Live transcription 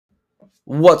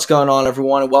What's going on,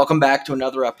 everyone, and welcome back to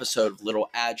another episode of Little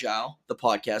Agile, the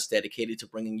podcast dedicated to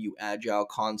bringing you agile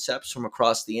concepts from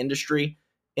across the industry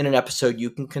in an episode you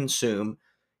can consume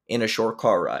in a short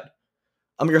car ride.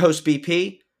 I'm your host,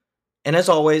 BP, and as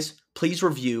always, please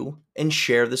review and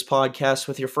share this podcast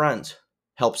with your friends.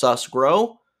 Helps us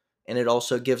grow, and it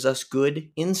also gives us good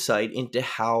insight into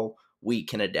how we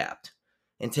can adapt.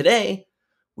 And today,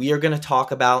 we are going to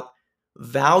talk about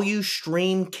value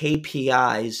stream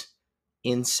KPIs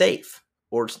in SAFe,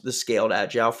 or the Scaled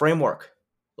Agile Framework.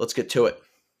 Let's get to it.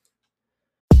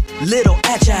 Little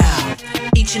Agile,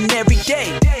 each and every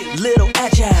day. Little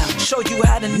Agile, show you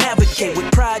how to navigate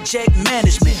with project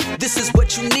management. This is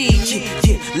what you need,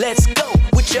 let's go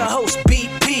with your host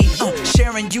BP.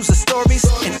 Sharing user stories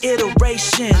and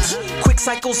iterations, quick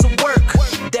cycles of work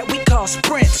that we call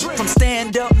sprints. From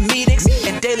stand-up meetings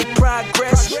and daily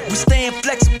progress, we staying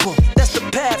flexible, that's the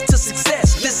path to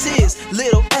success. This is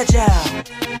Little Agile,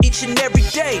 each and every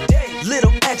day.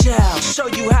 Little Agile, show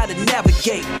you how to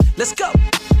navigate. Let's go.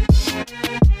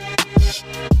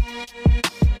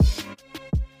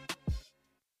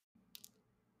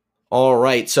 All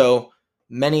right, so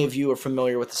many of you are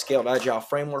familiar with the Scaled Agile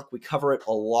Framework. We cover it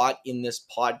a lot in this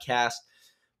podcast,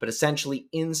 but essentially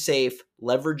in SAFe,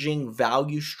 leveraging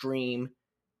value stream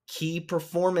key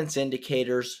performance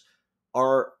indicators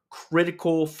are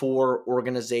critical for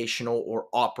organizational or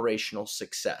operational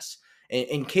success.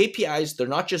 And KPIs, they're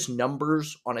not just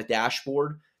numbers on a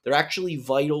dashboard. They're actually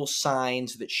vital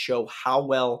signs that show how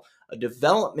well a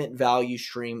development value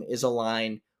stream is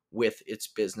aligned with its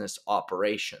business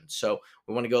operations. So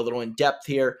we want to go a little in depth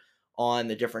here on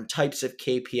the different types of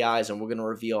KPIs, and we're going to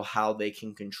reveal how they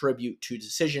can contribute to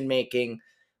decision making,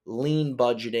 lean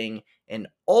budgeting, and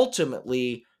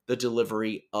ultimately the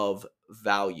delivery of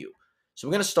value. So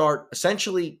we're going to start,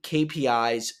 essentially,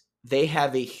 KPIs, they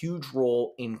have a huge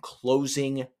role in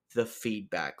closing the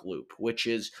feedback loop, which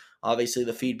is obviously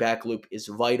the feedback loop is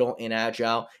vital in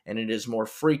Agile, and it is more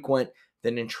frequent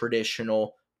than in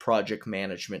traditional project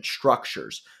management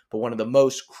structures. But one of the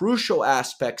most crucial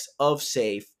aspects of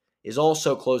SAFe is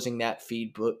also closing that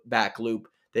feedback loop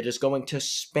that is going to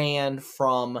span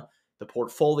from the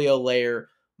portfolio layer,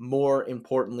 more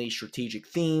importantly, strategic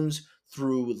themes,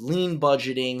 through lean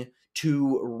budgeting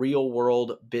to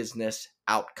real-world business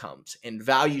outcomes. And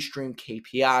value stream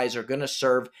KPIs are going to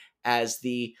serve as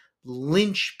the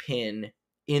linchpin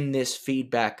in this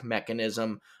feedback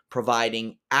mechanism,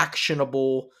 providing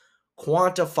actionable,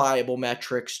 quantifiable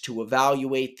metrics to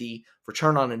evaluate the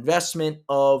return on investment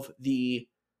of the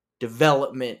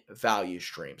development value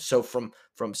stream. So from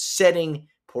setting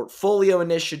portfolio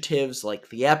initiatives like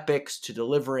the epics to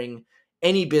delivering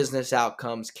any business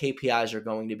outcomes, KPIs are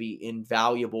going to be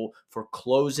invaluable for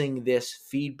closing this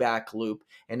feedback loop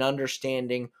and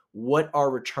understanding what our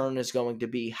return is going to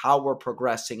be, how we're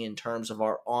progressing in terms of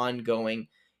our ongoing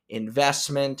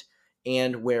investment,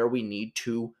 and where we need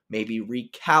to maybe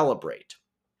recalibrate.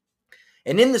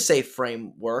 And in the SAFe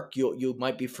framework, you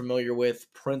might be familiar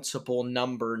with principle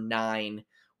number 9,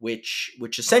 which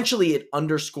essentially it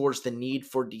underscores the need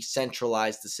for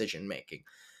decentralized decision making.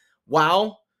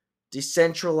 While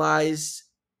decentralized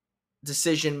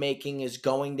decision making is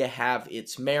going to have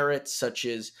its merits, such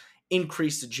as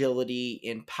increased agility,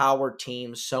 empowered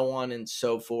teams, so on and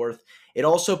so forth, it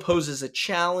also poses a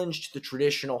challenge to the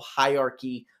traditional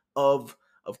hierarchy of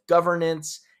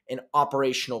governance and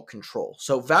operational control.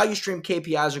 So value stream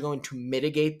KPIs are going to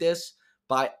mitigate this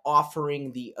by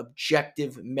offering the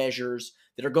objective measures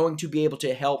that are going to be able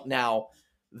to help now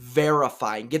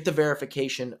verify and get the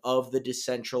verification of the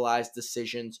decentralized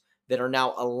decisions that are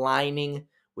now aligning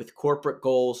with corporate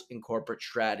goals and corporate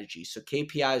strategy. So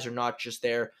KPIs are not just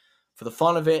there for the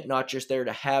fun of it, not just there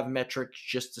to have metrics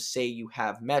just to say you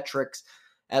have metrics.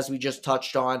 As we just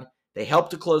touched on, they help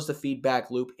to close the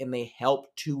feedback loop, and they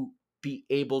help to be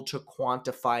able to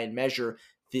quantify and measure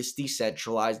this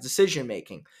decentralized decision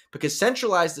making, because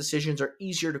centralized decisions are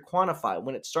easier to quantify.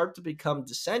 When it starts to become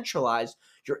decentralized,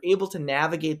 you're able to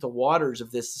navigate the waters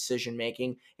of this decision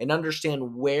making and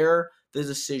understand where the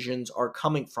decisions are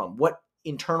coming from, what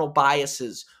internal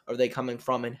biases are they coming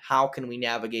from, and how can we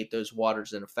navigate those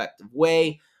waters in an effective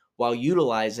way while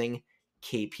utilizing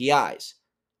KPIs.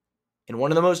 And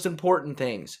one of the most important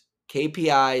things,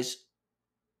 KPIs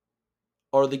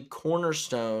are the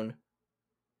cornerstone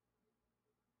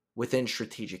within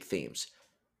strategic themes.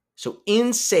 So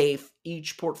in SAFe,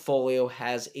 each portfolio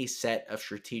has a set of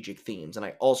strategic themes. And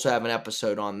I also have an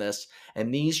episode on this.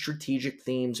 And these strategic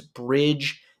themes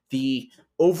bridge the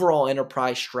overall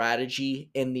enterprise strategy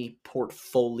and the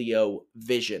portfolio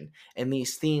vision. And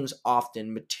these themes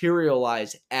often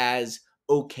materialize as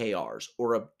OKRs,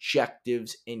 or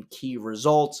objectives and key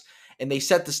results, and they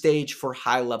set the stage for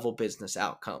high-level business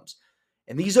outcomes.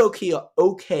 And these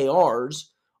OKRs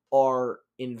are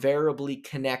invariably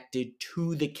connected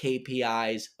to the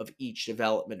KPIs of each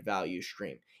development value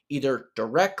stream, either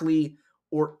directly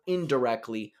or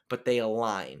indirectly, but they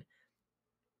align.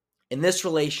 In this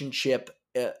relationship,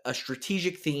 a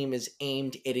strategic theme is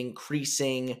aimed at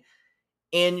increasing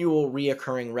annual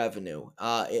reoccurring revenue.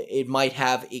 It might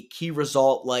have a key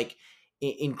result like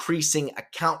increasing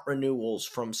account renewals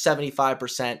from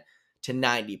 75% to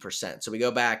 90%. So we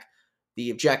go back,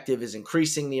 the objective is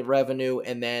increasing the revenue,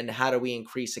 and then how do we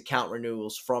increase account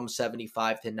renewals from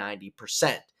 75 to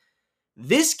 90%?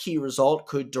 This key result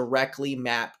could directly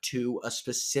map to a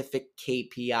specific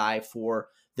KPI for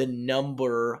the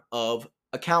number of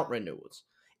account renewals.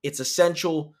 It's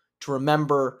essential to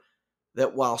remember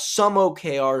that while some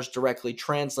OKRs directly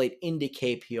translate into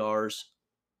KPIs,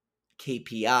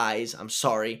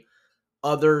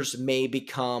 others may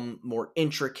become more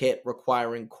intricate,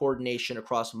 requiring coordination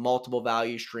across multiple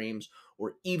value streams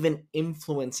or even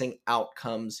influencing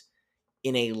outcomes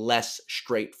in a less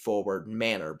straightforward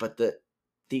manner. But the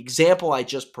example I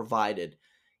just provided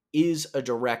is a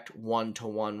direct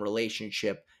one-to-one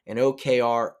relationship, an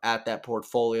OKR at that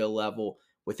portfolio level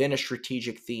within a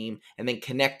strategic theme, and then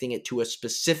connecting it to a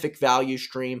specific value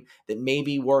stream that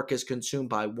maybe work is consumed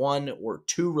by one or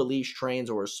two release trains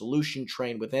or a solution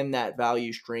train within that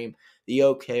value stream, the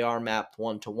OKR mapped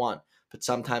one-to-one. But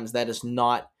sometimes that is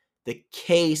not the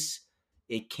case.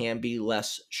 It can be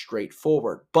less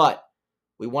straightforward. But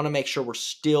we want to make sure we're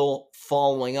still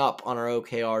following up on our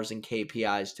OKRs and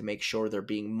KPIs to make sure they're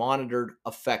being monitored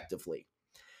effectively.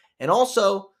 And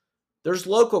also, there's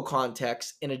local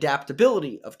context and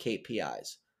adaptability of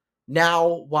KPIs.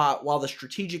 Now, while the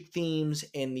strategic themes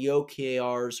and the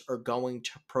OKRs are going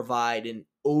to provide an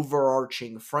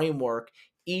overarching framework,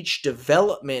 each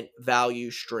development value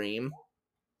stream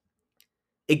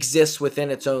exists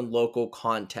within its own local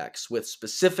context with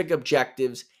specific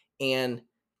objectives and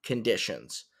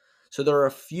conditions. So there are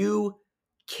a few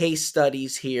case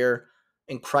studies here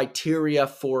and criteria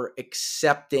for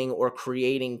accepting or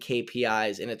creating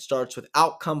KPIs. And it starts with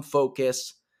outcome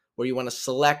focus, where you want to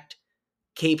select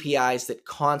KPIs that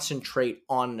concentrate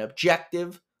on an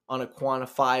objective, on a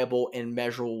quantifiable and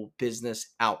measurable business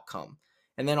outcome.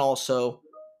 And then also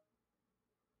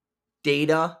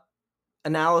data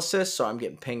analysis. So I'm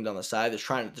getting pinged on the side. They're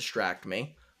trying to distract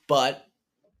me. But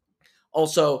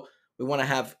also, we want to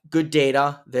have good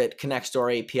data that connects to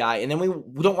our API. And then we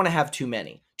don't want to have too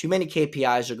many. Too many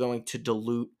KPIs are going to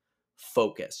dilute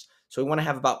focus. So we want to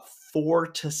have about 4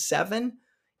 to 7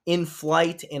 in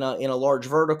flight in a large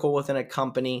vertical within a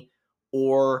company,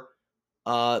 or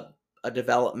a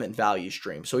development value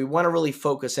stream. So we want to really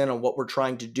focus in on what we're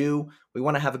trying to do. We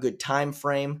want to have a good time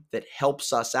frame that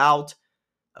helps us out.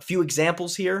 A few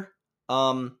examples here.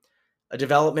 A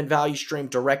development value stream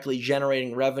directly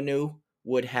generating revenue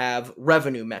would have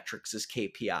revenue metrics as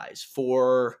KPIs.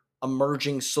 For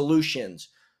emerging solutions,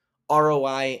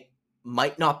 ROI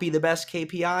might not be the best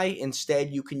KPI.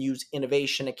 Instead, you can use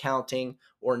innovation accounting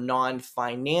or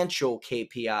non-financial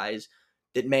KPIs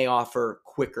that may offer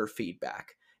quicker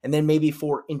feedback. And then maybe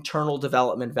for internal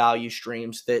development value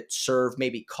streams that serve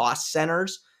maybe cost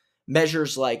centers,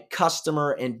 measures like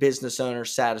customer and business owner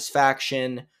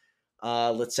satisfaction,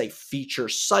 let's say feature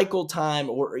cycle time,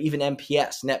 or even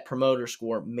NPS, Net Promoter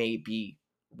Score, may be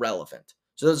relevant.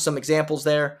 So those are some examples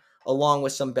there, along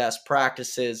with some best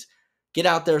practices. Get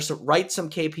out there, so write some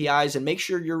KPIs, and make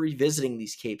sure you're revisiting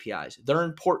these KPIs. They're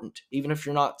important. Even if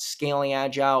you're not scaling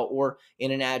agile or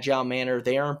in an agile manner,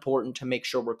 they are important to make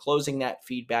sure we're closing that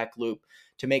feedback loop,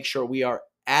 to make sure we are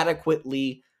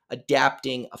adequately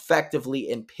adapting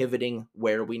effectively and pivoting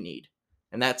where we need.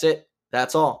 And that's it.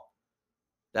 That's all.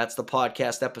 That's the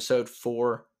podcast episode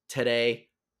for today.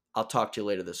 I'll talk to you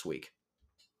later this week.